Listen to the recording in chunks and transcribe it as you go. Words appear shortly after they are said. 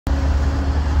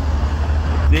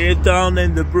Sit down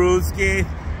in the brewski,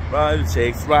 run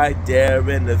shakes right there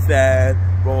in the fan.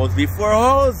 Rolls before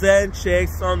hoes and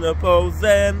shakes on the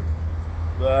posing.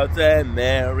 But then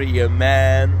marry a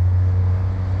man.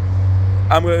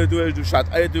 I'm gonna do a shot.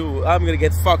 I'm gonna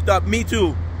get fucked up. Me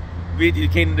too. We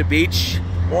came to the beach.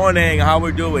 Morning, how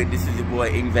we're doing? This is your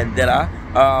boy Ing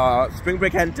Vendetta. Spring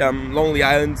break anthem, Lonely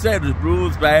Island said the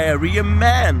bruised by a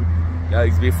man.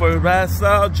 Guys, before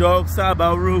wrestle, jokes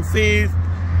about roofies.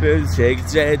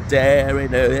 Shakes there in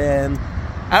the end.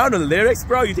 I don't know the lyrics,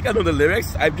 bro. You think I know the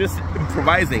lyrics? I'm just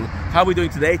improvising. How are we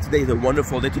doing today? Today is a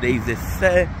wonderful day. Today is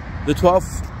the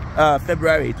 12th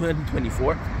February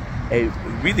 2024. A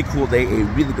really cool day, a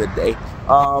really good day.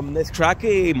 Let's crack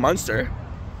a monster.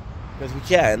 Because we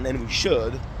can and we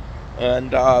should. And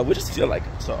we just feel like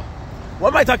it. So,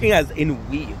 what am I talking as in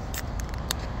we?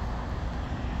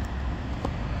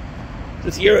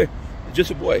 This year, just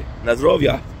a boy,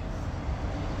 Nazrovia.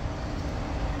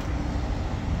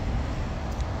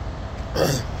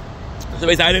 So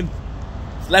excited,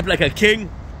 slept like a king,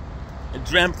 and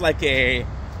dreamt like a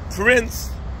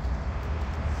prince,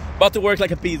 about to work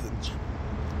like a peasant.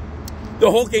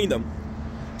 The whole kingdom.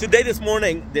 Today, this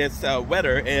morning, this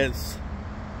weather is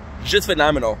just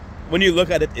phenomenal. When you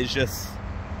look at it, it's just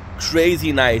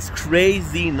crazy nice,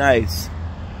 crazy nice.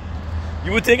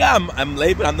 You would think I'm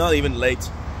late, but I'm not even late.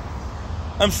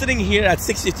 I'm sitting here at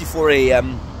 6:54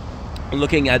 a.m.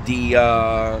 looking at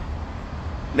the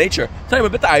nature. So I'm a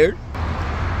bit tired.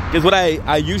 Because what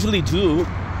I usually do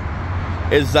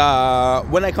is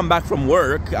when I come back from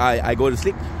work, I go to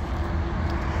sleep.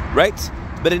 Right?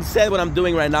 But instead what I'm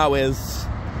doing right now is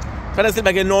trying to sleep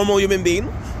like a normal human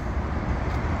being.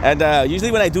 And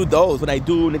usually when I do those, when I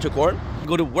do nature core, I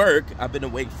go to work, I've been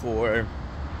awake for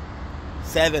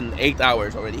 7-8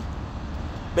 hours already.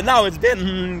 But now it's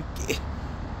been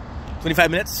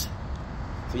 25 minutes.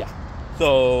 So yeah.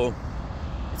 So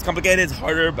it's complicated, it's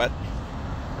harder, but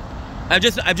I've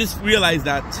just realized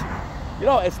that, you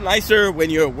know, it's nicer when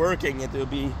you're working. It will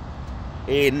be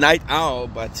a night owl,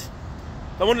 but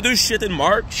if I want to do shit in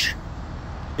March,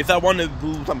 if I want to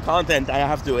do some content, I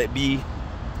have to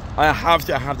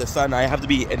have the sun. I have to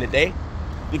be in the day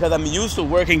because I'm used to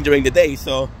working during the day.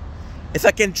 So if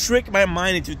I can trick my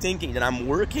mind into thinking that I'm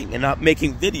working and not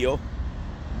making video,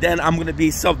 then I'm gonna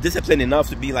be self-disciplined enough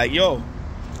to be like, yo,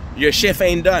 your shift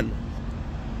ain't done.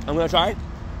 I'm gonna try.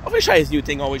 Always try this new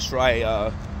thing. Always try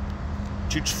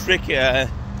to trick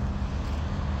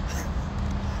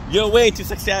your way to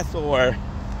success or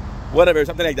whatever,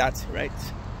 something like that, right?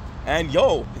 And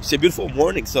yo, it's a beautiful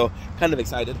morning, so kind of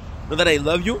excited. Know that I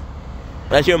love you.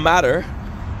 That you matter.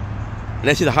 And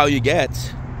that's just how you get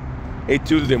a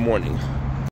Tuesday morning.